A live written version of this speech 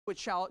which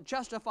shall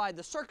justify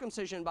the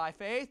circumcision by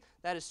faith,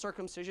 that is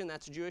circumcision,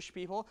 that's Jewish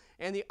people,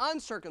 and the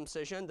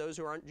uncircumcision, those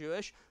who aren't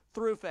Jewish,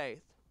 through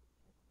faith.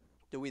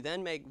 Do we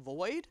then make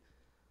void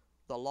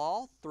the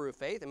law through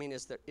faith? I mean,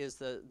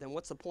 then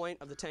what's the point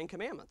of the Ten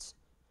Commandments?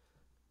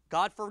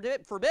 God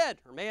forbid,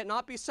 or may it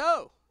not be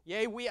so.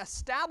 Yea, we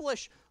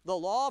establish the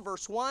law,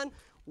 verse 1.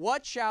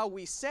 What shall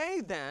we say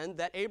then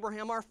that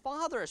Abraham our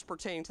father as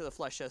pertaining to the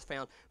flesh hath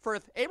found? For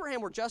if Abraham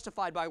were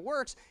justified by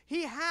works,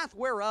 he hath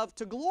whereof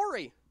to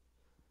glory.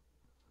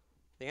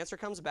 The answer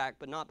comes back,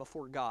 but not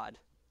before God.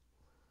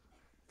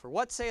 For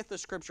what saith the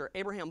Scripture?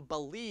 Abraham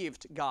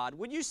believed God.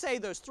 Would you say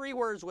those three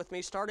words with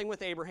me, starting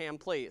with Abraham,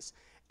 please?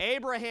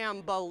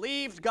 Abraham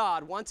believed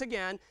God. Once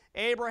again,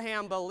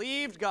 Abraham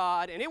believed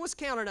God, and it was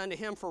counted unto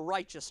him for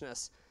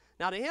righteousness.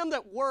 Now to him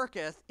that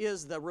worketh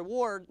is the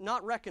reward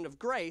not reckoned of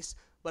grace,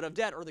 but of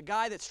debt, or the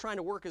guy that's trying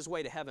to work his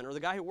way to heaven, or the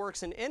guy who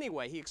works in any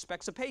way, he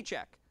expects a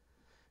paycheck.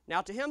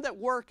 Now to him that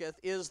worketh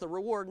is the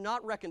reward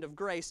not reckoned of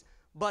grace,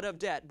 but of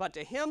debt. But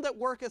to him that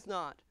worketh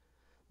not,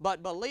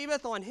 but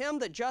believeth on him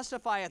that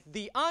justifieth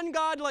the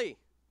ungodly,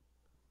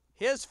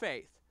 his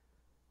faith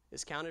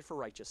is counted for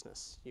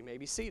righteousness. You may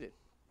be seated.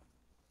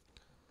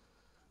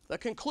 The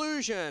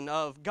conclusion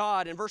of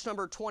God in verse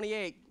number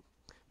 28,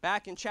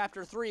 back in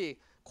chapter 3,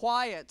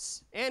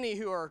 quiets any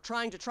who are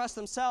trying to trust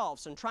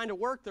themselves and trying to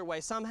work their way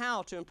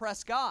somehow to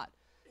impress God,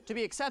 to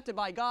be accepted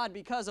by God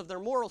because of their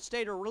moral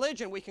state or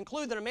religion. We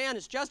conclude that a man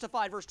is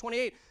justified, verse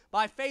 28,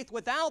 by faith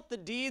without the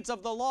deeds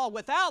of the law,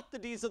 without the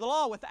deeds of the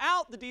law,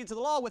 without the deeds of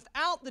the law,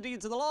 without the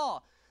deeds of the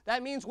law.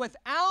 That means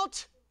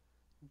without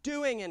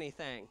doing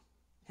anything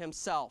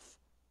himself.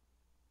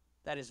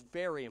 That is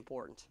very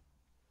important.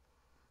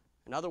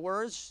 In other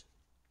words,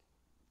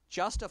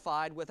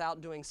 justified without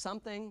doing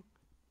something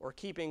or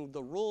keeping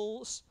the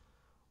rules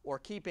or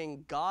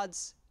keeping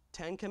God's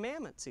 10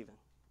 Commandments even.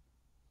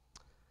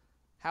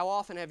 How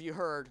often have you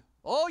heard,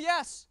 oh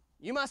yes,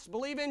 you must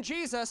believe in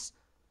Jesus,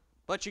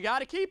 but you got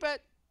to keep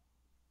it.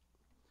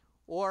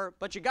 Or,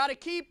 but you got to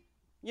keep,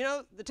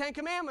 the 10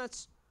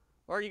 Commandments.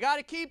 Or you got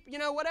to keep,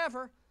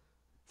 whatever.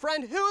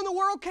 Friend, who in the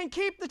world can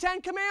keep the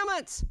 10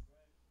 Commandments?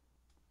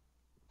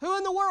 Who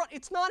in the world?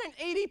 It's not an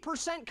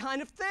 80%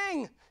 kind of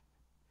thing.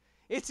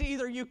 It's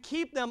either you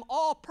keep them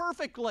all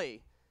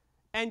perfectly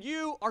and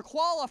you are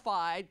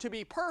qualified to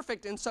be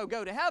perfect and so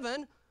go to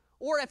heaven,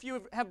 or if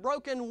you have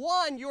broken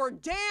one, you're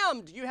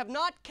damned. You have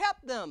not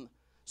kept them.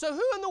 So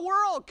who in the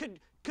world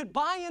could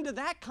buy into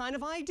that kind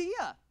of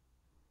idea?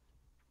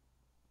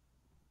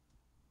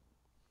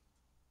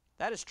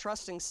 That is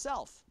trusting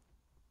self.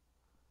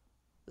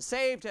 The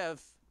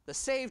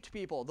saved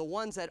people, the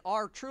ones that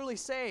are truly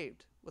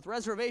saved, with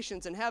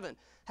reservations in heaven,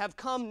 have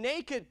come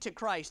naked to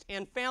Christ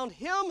and found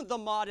Him the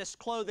modest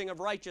clothing of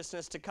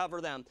righteousness to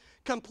cover them,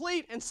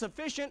 complete and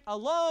sufficient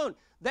alone.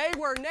 They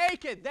were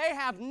naked. They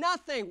have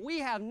nothing. We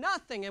have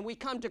nothing. And we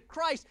come to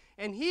Christ,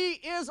 and He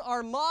is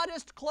our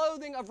modest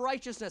clothing of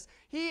righteousness.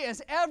 He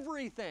is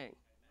everything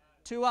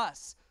to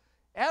us,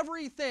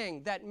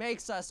 everything that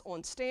makes us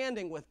on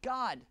standing with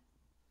God.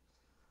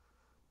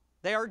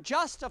 They are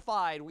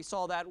justified. We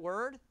saw that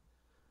word.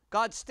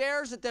 God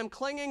stares at them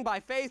clinging by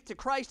faith to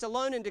Christ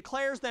alone and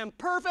declares them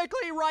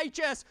perfectly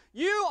righteous.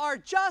 You are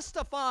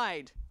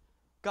justified,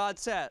 God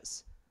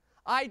says.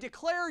 I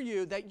declare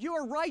you that you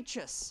are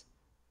righteous.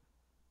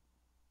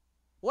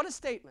 What a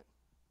statement.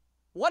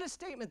 What a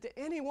statement to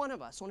any one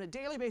of us on a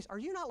daily basis. Are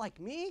you not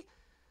like me?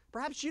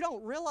 Perhaps you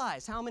don't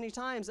realize how many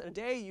times a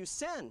day you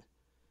sin.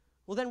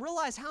 Well, then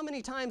realize how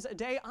many times a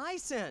day I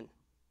sin.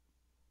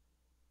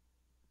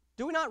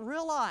 Do we not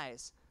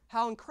realize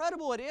how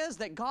incredible it is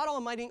that God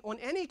Almighty on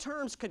any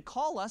terms could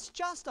call us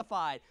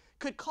justified,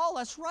 could call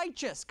us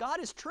righteous? God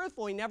is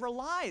truthful. He never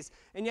lies.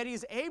 And yet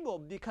He's able,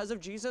 because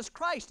of Jesus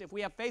Christ, if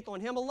we have faith on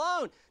Him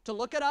alone, to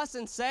look at us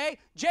and say,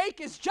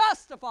 Jake is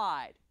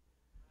justified.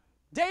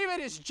 David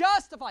is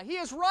justified. He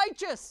is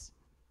righteous.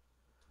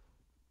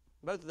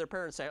 Both of their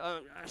parents say,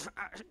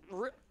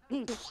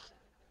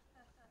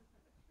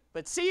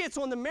 but see, it's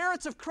on the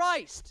merits of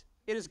Christ.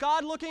 It is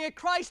God looking at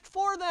Christ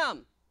for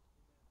them.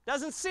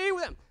 Doesn't see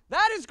them.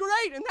 That is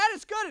great and that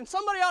is good, and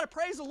somebody ought to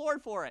praise the Lord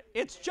for it.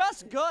 It's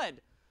just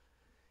good.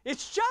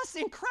 It's just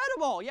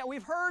incredible. Yeah,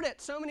 we've heard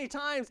it so many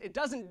times. It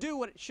doesn't do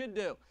what it should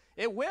do.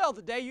 It will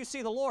the day you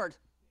see the Lord.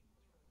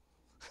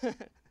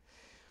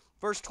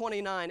 Verse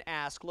 29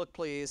 asks, look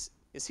please,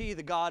 is He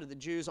the God of the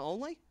Jews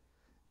only?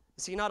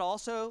 Is He not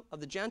also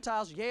of the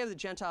Gentiles? Yea, of the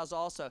Gentiles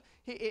also.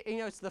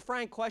 It's the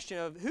frank question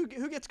of who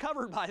gets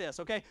covered by this,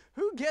 okay?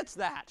 Who gets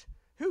that?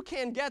 Who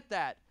can get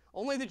that?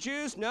 Only the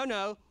Jews?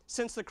 No.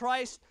 Since the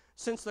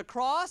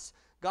cross,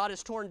 God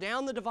has torn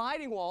down the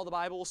dividing wall, the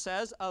Bible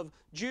says, of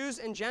Jews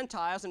and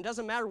Gentiles. And it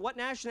doesn't matter what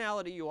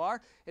nationality you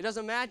are. It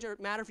doesn't matter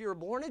if you were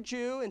born a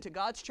Jew into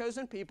God's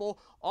chosen people.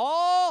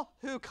 All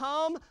who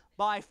come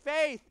by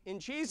faith in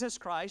Jesus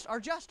Christ are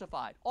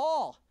justified.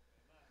 All.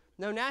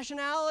 No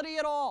nationality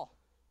at all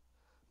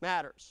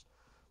matters.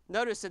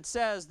 Notice it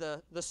says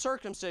the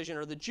circumcision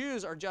or the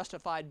Jews are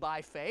justified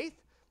by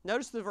faith.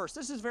 Notice the verse.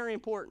 This is very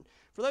important.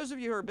 For those of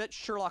you who are a bit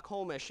Sherlock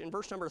Holmes-ish, in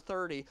verse number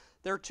 30,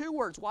 there are two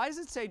words. Why does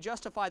it say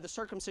justify the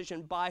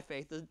circumcision by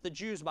faith, the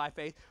Jews by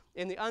faith,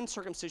 and the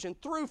uncircumcision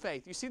through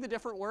faith? You see the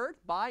different word,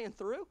 by and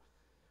through?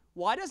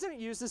 Why doesn't it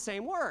use the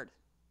same word?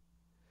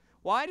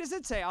 Why does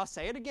it say, I'll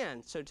say it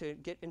again, so to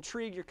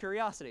intrigue your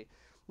curiosity.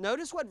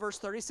 Notice what verse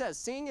 30 says.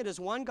 Seeing it is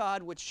one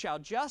God which shall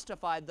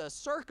justify the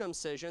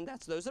circumcision,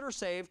 that's those that are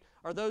saved,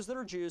 or those that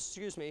are Jews,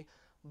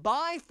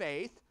 by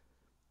faith,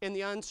 in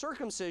the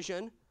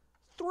uncircumcision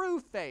through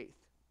faith.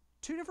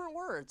 Two different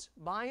words,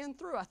 by and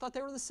through. I thought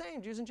they were the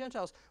same, Jews and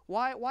Gentiles.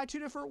 Why two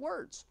different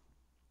words?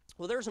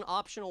 Well, there's an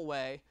optional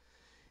way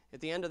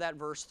at the end of that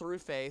verse, through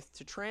faith,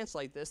 to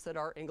translate this that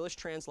our English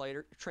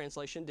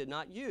translation did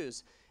not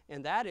use.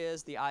 And that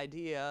is the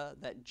idea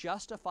that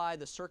justify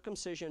the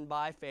circumcision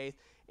by faith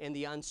and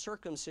the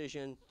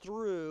uncircumcision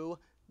through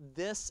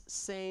this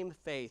same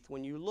faith.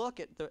 When you look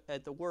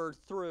at the word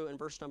through in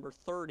verse number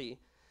 30,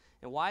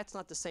 and why it's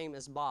not the same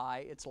as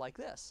by, it's like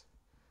this.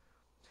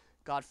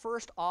 God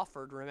first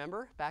offered,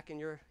 remember, back in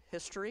your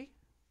history,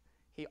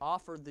 He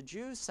offered the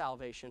Jews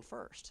salvation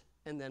first.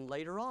 And then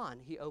later on,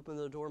 He opened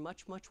the door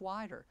much, much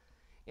wider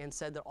and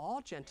said that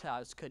all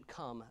Gentiles could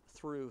come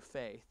through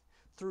faith,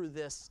 through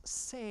this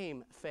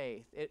same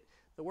faith.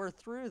 The word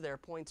through there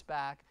points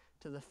back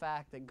to the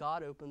fact that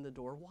God opened the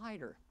door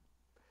wider.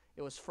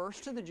 It was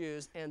first to the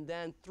Jews, and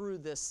then through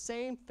this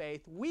same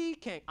faith, we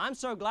came. I'm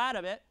so glad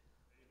of it,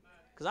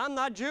 because I'm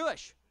not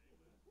Jewish.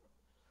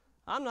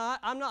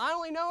 I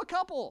only know a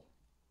couple.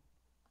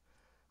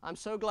 I'm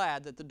so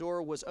glad that the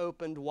door was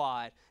opened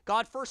wide.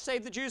 God first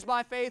saved the Jews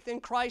by faith in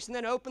Christ and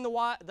then opened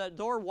the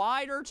door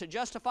wider to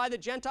justify the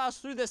Gentiles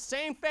through this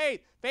same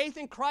faith. Faith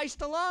in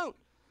Christ alone.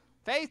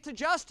 Faith to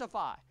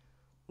justify.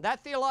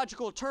 That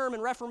theological term in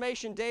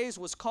Reformation days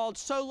was called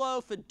solo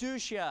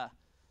fiducia.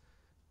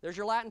 There's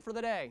your Latin for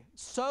the day.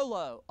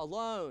 Solo,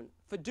 alone.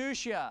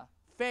 Fiducia,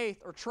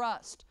 faith or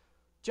trust.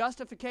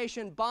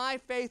 Justification by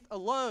faith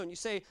alone. You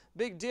say,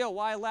 big deal,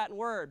 why a Latin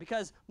word?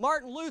 Because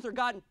Martin Luther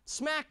got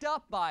smacked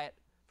up by it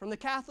from the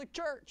Catholic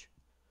Church,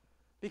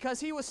 because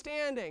he was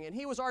standing and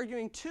he was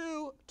arguing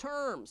two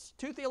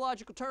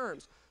theological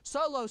terms.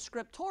 Solo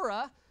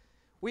scriptura,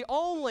 we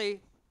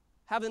only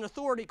have an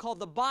authority called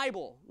the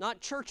Bible, not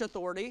church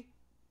authority,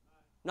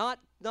 not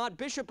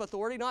bishop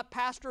authority, not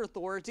pastor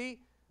authority.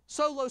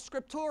 Solo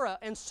scriptura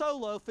and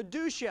solo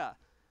fiducia.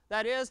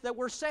 That is, that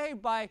we're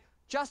saved by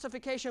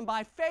justification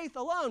by faith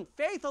alone.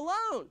 Faith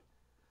alone.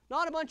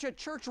 Not a bunch of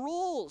church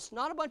rules,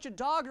 not a bunch of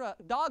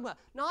dogma,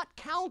 not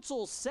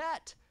counsels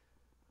set.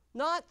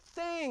 Not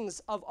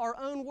things of our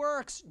own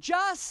works,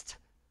 just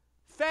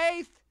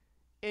faith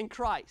in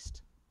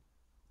Christ.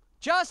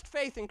 Just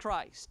faith in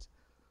Christ.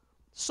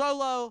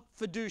 Solo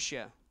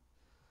fiducia.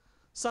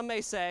 Some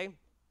may say,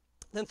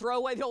 then throw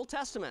away the Old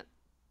Testament.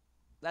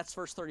 That's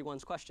verse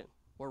 31's question.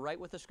 We're right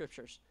with the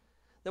Scriptures.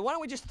 Then why don't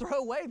we just throw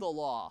away the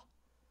law?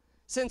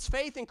 Since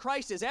faith in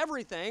Christ is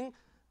everything,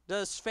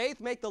 does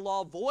faith make the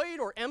law void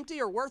or empty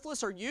or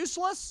worthless or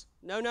useless?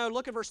 No,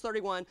 look at verse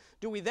 31.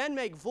 Do we then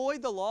make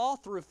void the law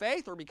through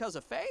faith or because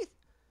of faith?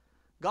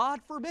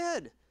 God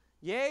forbid.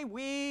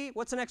 Yea,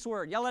 what's the next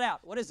word? Yell it out.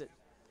 What is it?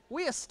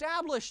 We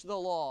establish the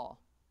law.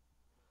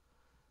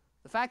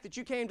 The fact that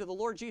you came to the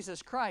Lord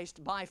Jesus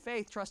Christ by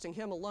faith, trusting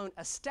Him alone,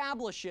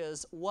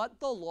 establishes what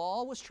the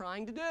law was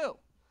trying to do.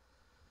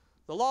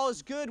 The law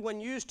is good when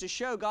used to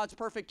show God's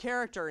perfect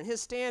character and His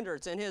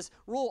standards and His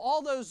rule.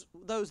 All those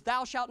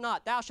thou shalt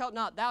not, thou shalt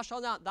not, thou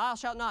shalt not, thou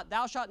shalt not,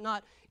 thou shalt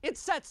not. It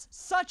sets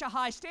such a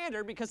high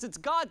standard because it's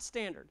God's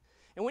standard.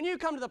 And when you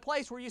come to the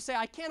place where you say,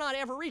 I cannot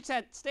ever reach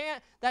that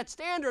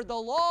standard, the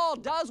law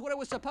does what it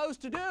was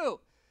supposed to do.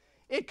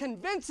 It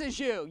convinces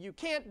you you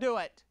can't do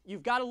it.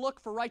 You've got to look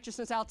for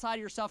righteousness outside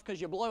of yourself because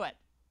you blew it.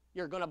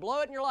 You're going to blow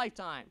it in your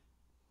lifetime.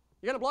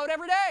 You're going to blow it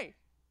every day.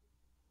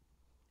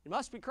 It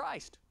must be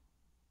Christ.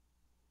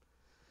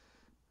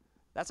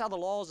 That's how the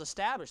law is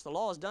established. The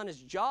law has done its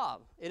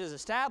job. It is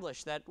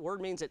established. That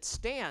word means it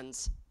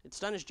stands. It's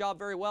done its job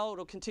very well.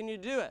 It'll continue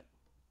to do it.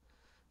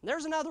 And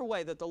there's another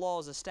way that the law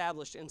is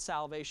established in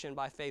salvation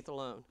by faith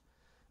alone.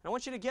 And I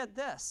want you to get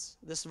this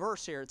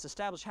verse here. It's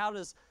established. How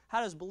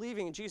does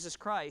believing in Jesus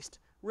Christ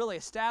really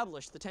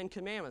establish the Ten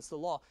Commandments, the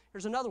law?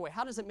 Here's another way.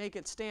 How does it make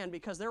it stand?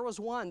 Because there was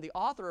one, the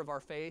author of our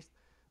faith,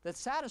 that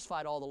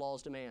satisfied all the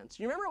law's demands.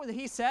 You remember what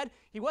he said?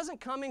 He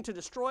wasn't coming to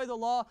destroy the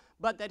law,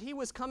 but that he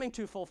was coming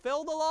to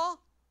fulfill the law.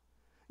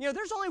 You know,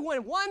 there's only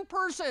one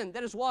person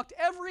that has walked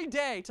every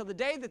day till the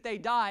day that they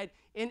died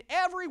in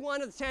every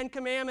one of the Ten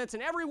Commandments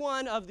and every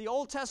one of the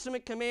Old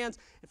Testament commands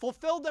and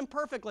fulfilled them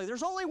perfectly.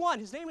 There's only one.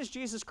 His name is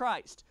Jesus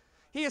Christ.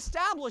 He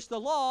established the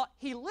law.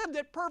 He lived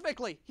it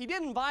perfectly. He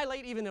didn't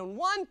violate even in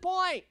one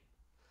point.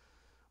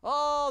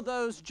 Oh,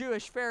 those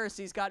Jewish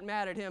Pharisees got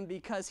mad at him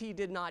because he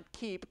did not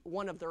keep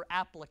one of their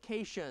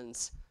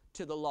applications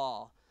to the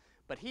law.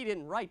 But he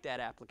didn't write that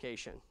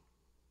application.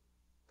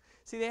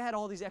 See, they had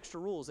all these extra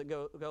rules that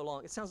go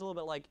along. It sounds a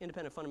little bit like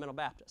independent fundamental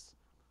Baptists.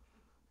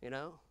 You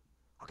know?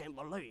 I can't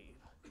believe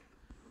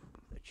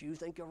the But you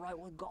think you're right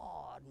with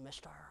God,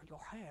 mister.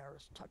 Your hair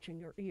is touching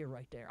your ear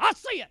right there. I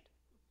see it.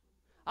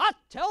 I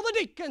tell the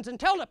deacons and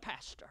tell the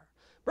pastor.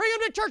 Bring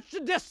them to church to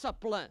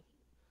discipline.